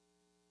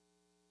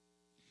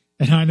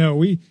 And I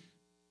know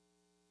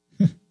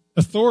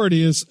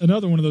authority is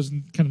another one of those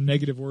kind of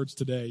negative words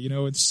today.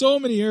 In so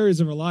many areas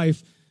of our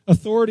life,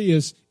 authority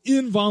is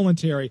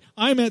involuntary.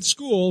 I'm at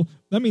school.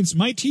 That means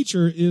my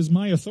teacher is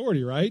my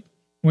authority, right?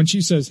 When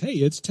she says, hey,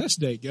 it's test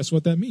day, guess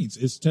what that means?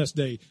 It's test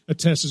day. A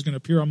test is going to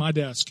appear on my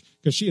desk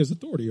because she has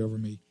authority over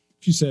me.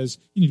 She says,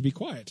 you need to be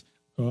quiet.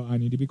 Well, I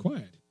need to be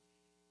quiet.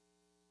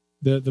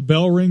 The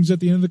bell rings at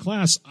the end of the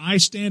class. I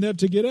stand up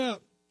to get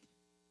up.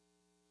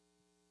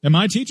 And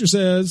my teacher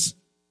says,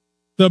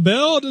 the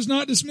bell does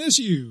not dismiss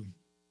you.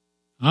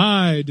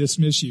 I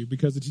dismiss you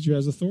because the teacher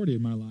has authority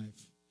in my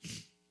life.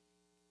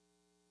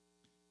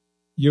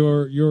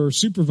 Your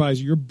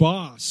supervisor, your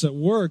boss at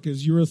work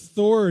is your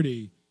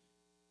authority.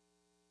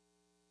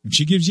 When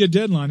she gives you a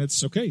deadline,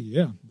 it's okay,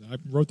 yeah, I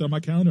wrote that on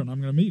my calendar and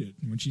I'm going to meet it.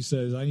 And when she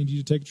says, I need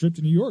you to take a trip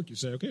to New York, you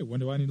say, okay, when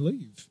do I need to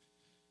leave?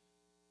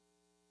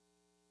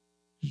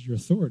 It's your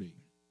authority.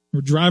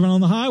 We're driving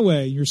on the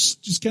highway, you're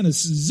just kind of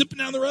zipping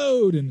down the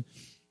road, and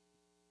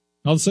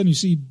all of a sudden you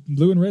see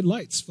blue and red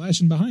lights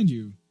flashing behind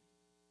you.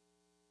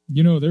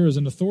 There is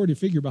an authority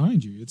figure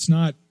behind you. It's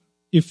not,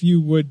 if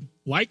you would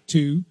like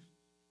to,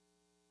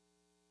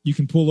 you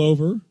can pull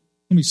over.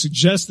 Let me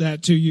suggest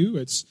that to you.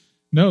 It's,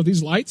 no,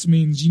 these lights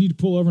means you need to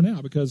pull over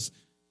now because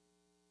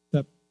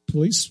that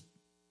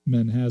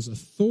policeman has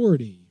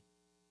authority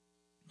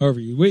over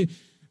you.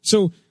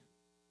 So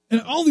in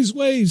all these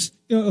ways,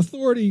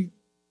 authority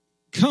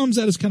comes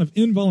at us kind of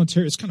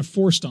involuntary. It's kind of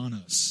forced on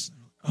us.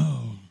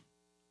 Oh.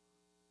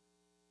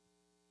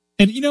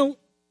 And,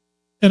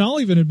 and I'll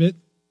even admit,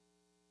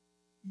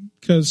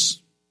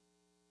 because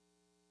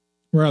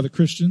we're either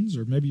Christians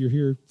or maybe you're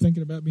here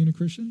thinking about being a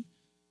Christian,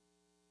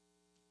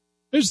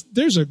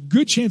 there's a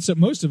good chance that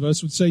most of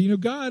us would say,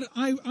 God,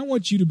 I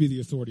want you to be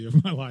the authority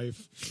of my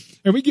life.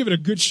 And we give it a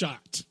good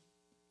shot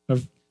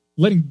of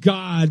letting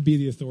God be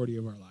the authority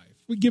of our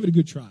life. We give it a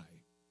good try.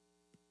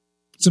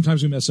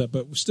 Sometimes we mess up,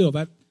 but still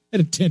that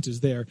intent is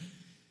there.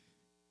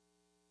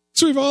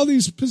 So we have all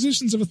these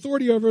positions of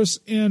authority over us,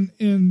 and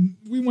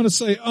we want to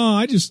say,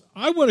 I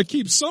want to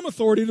keep some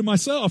authority to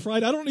myself,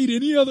 right? I don't need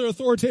any other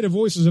authoritative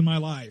voices in my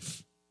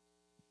life.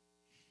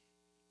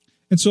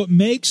 And so it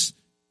makes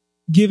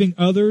giving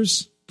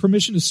others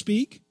permission to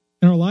speak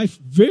in our life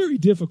very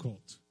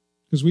difficult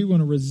because we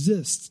want to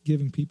resist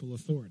giving people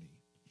authority.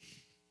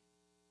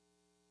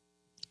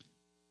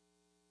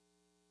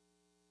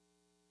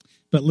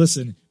 But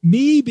listen,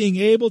 me being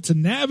able to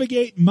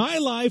navigate my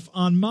life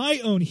on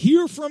my own,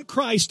 hear from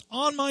Christ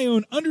on my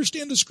own,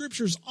 understand the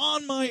scriptures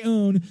on my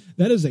own,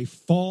 that is a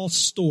false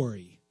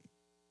story.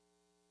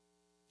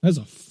 That is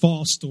a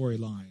false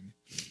storyline.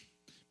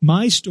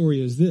 My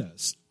story is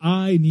this.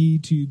 I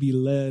need to be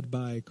led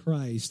by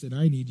Christ, and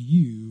I need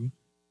you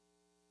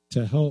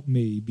to help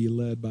me be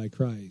led by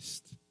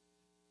Christ.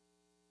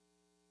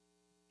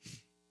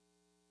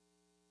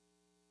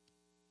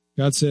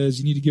 God says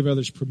you need to give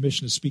others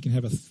permission to speak and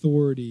have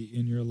authority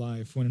in your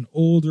life. When an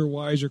older,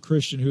 wiser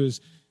Christian who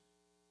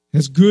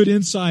has good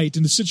insight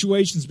into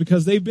situations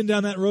because they've been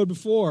down that road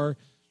before,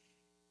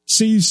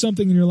 sees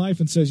something in your life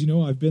and says,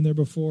 I've been there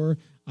before.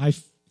 I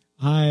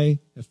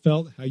have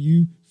felt how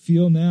you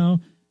feel now.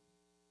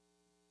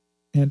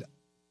 And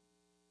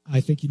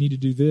I think you need to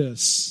do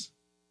this.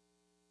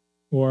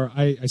 Or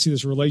I see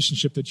this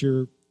relationship that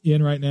you're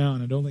in right now,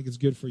 and I don't think it's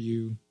good for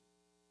you.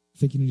 I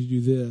think you need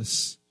to do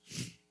this.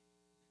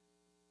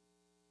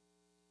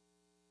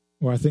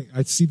 Or I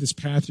see this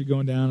path you're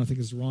going down. I think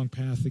it's the wrong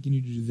path. I think you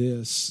need to do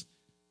this.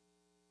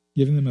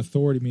 Giving them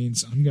authority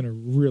means I'm going to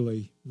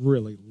really,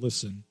 really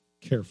listen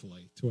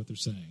carefully to what they're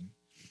saying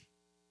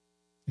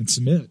and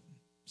submit.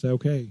 Say,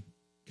 okay,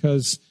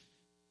 because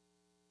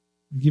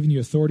I'm giving you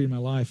authority in my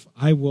life.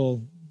 I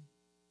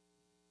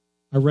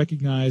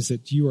recognize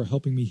that you are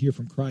helping me hear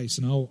from Christ,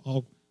 and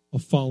I'll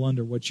fall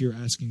under what you're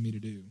asking me to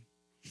do.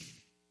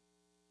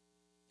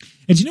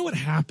 And you know what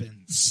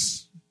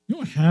happens? You know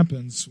what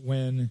happens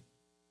when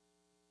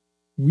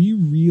we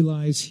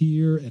realize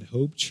here at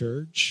Hope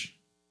Church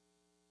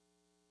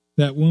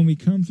that when we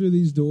come through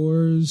these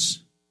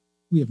doors,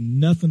 we have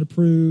nothing to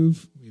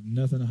prove, we have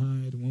nothing to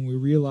hide. When we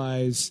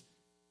realize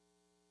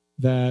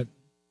that,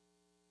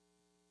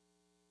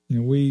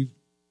 when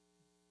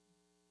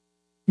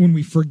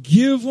we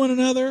forgive one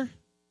another,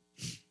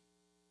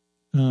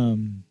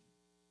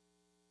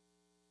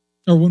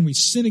 or when we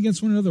sin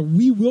against one another,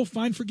 we will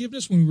find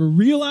forgiveness. When we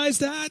realize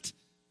that,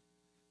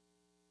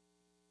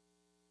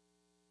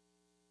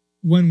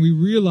 when we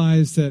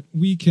realize that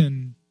we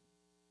can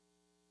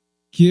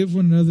give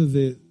one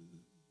another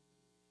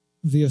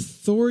the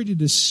authority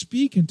to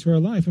speak into our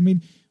life. I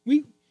mean,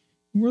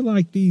 we're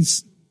like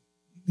these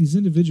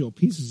individual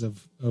pieces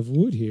of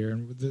wood here,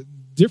 and with the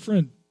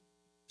different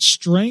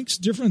strengths,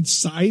 different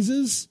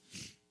sizes.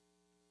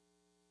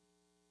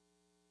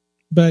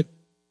 But,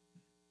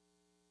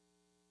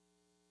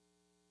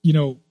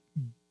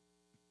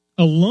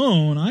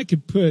 alone, I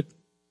could it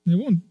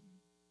won't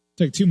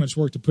take too much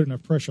work to put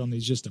enough pressure on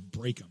these just to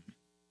break them.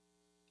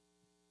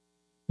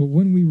 But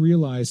when we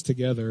realize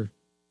together,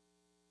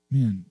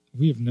 man,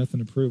 we have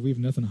nothing to prove, we have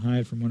nothing to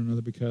hide from one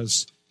another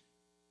because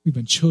we've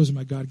been chosen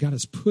by God. God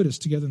has put us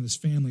together in this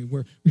family.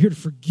 We're here to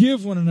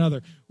forgive one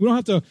another. We don't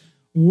have to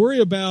worry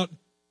about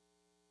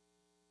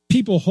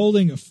people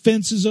holding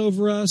offenses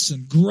over us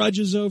and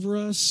grudges over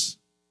us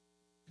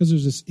because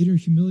there's this inner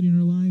humility in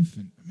our life.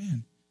 And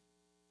man,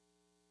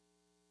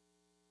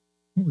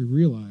 what we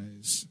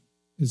realize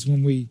is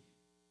when we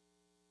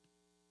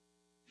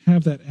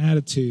have that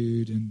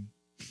attitude and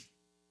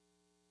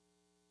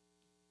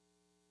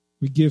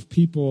we give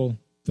people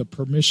the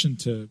permission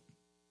to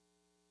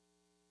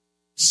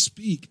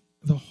speak,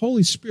 the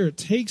Holy Spirit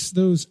takes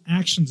those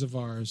actions of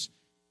ours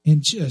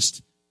and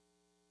just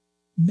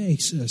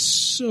makes us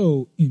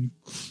so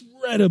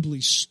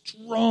incredibly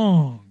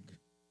strong.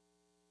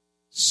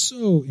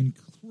 So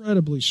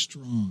incredibly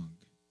strong.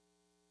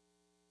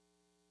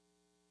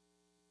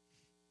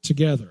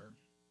 Together.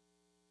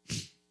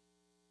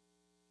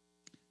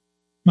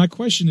 My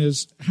question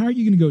is, how are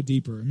you going to go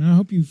deeper? And I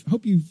hope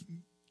you've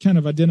kind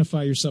of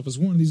identify yourself as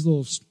one of these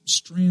little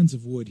strands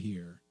of wood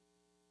here.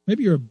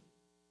 Maybe you're a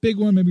big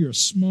one, maybe you're a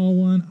small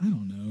one. I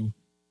don't know.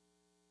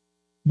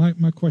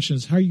 My question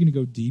is, how are you going to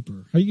go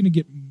deeper? How are you going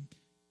to get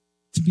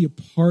to be a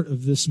part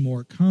of this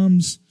more? It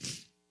comes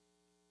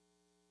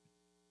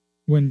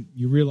when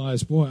you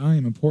realize, boy, I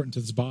am important to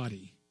this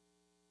body.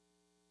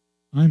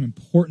 I'm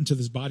important to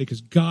this body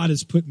because God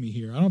has put me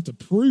here. I don't have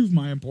to prove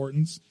my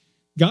importance.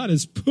 God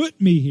has put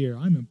me here.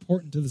 I'm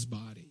important to this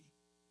body.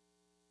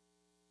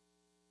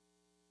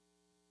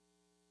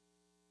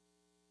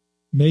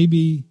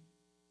 Maybe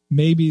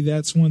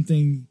that's one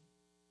thing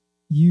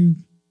you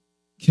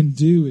can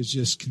do is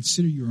just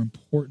consider your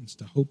importance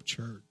to Hope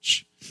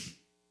Church.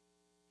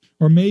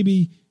 Or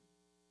maybe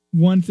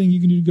one thing you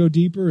can do to go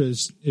deeper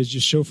is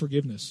just show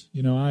forgiveness.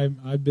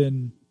 I've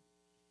been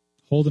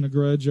holding a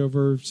grudge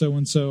over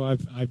so-and-so.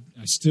 I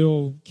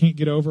still can't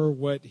get over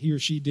what he or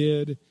she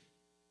did.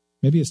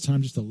 Maybe it's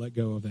time just to let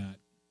go of that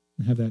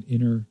and have that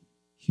inner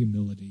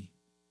humility.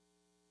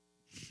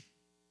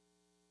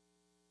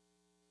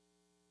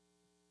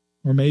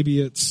 Or maybe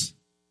it's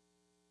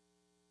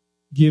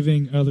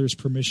giving others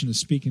permission to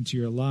speak into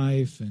your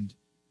life, and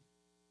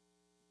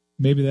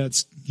maybe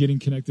that's getting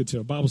connected to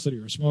a Bible study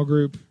or a small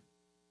group,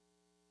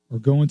 or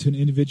going to an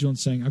individual and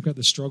saying, I've got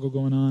this struggle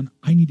going on.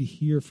 I need to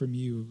hear from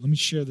you. Let me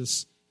share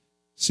this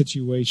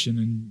situation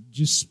and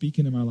just speak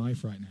into my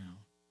life right now.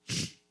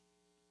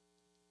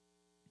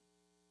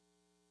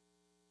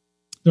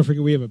 Don't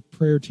forget, we have a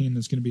prayer team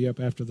that's going to be up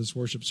after this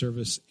worship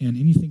service, and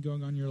anything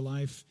going on in your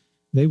life,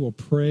 they will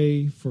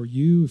pray for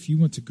you. If you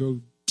want to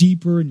go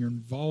deeper in your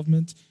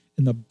involvement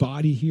in the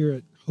body here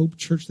at Hope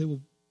Church, they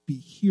will be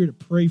here to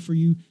pray for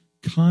you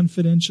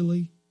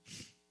confidentially.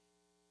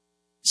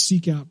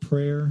 Seek out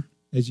prayer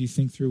as you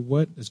think through,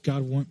 what does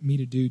God want me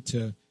to do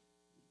to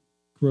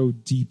grow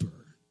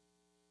deeper?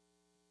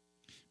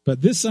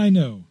 But this I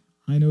know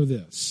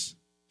this.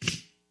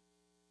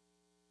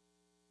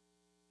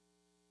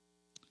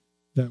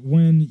 that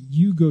when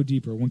you go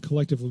deeper, when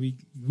collectively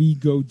we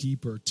go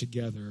deeper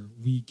together,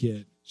 we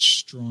get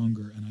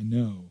stronger. And I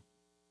know,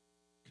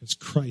 because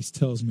Christ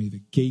tells me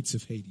the gates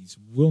of Hades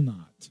will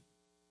not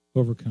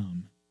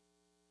overcome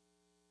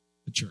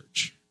the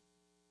church.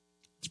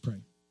 Let's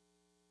pray.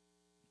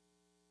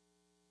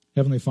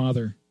 Heavenly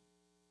Father,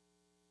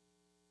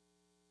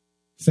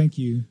 thank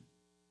you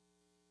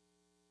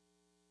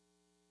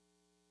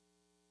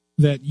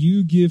that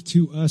you give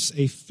to us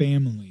a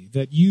family,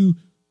 that you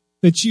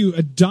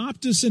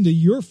adopt us into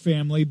your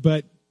family,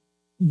 but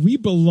we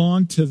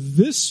belong to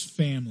this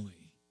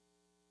family,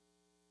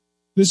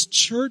 this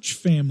church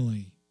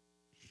family.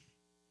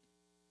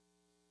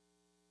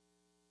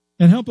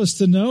 And help us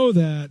to know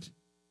that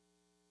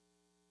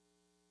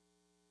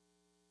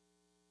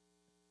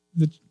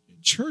the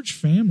church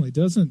family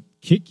doesn't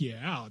kick you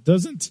out,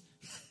 doesn't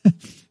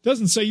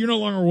say you're no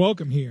longer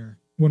welcome here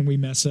when we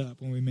mess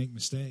up, when we make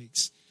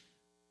mistakes.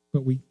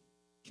 But we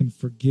can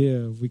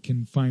forgive, we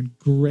can find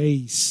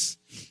grace,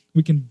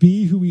 we can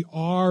be who we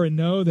are and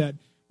know that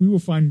we will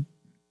find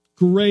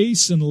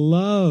grace and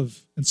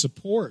love and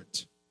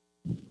support.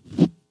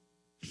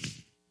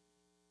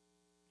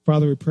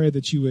 Father, we pray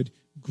that you would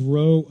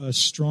grow us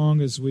strong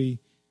as we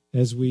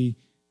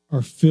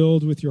are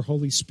filled with your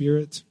Holy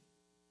Spirit,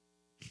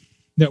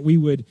 that we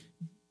would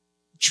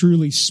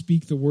truly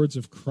speak the words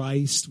of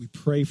Christ. We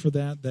pray for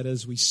that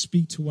as we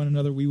speak to one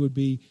another, we would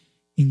be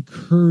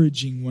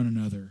encouraging one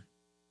another.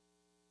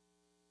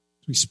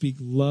 We speak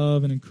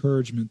love and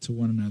encouragement to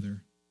one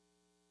another.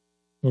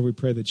 Lord, we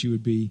pray that you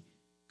would be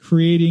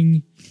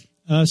creating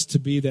us to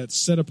be that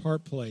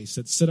set-apart place,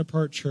 that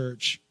set-apart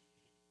church,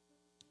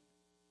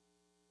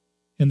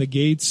 and the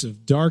gates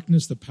of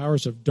darkness, the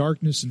powers of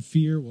darkness and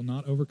fear will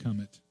not overcome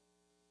it.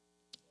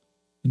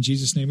 In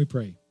Jesus' name we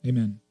pray.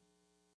 Amen.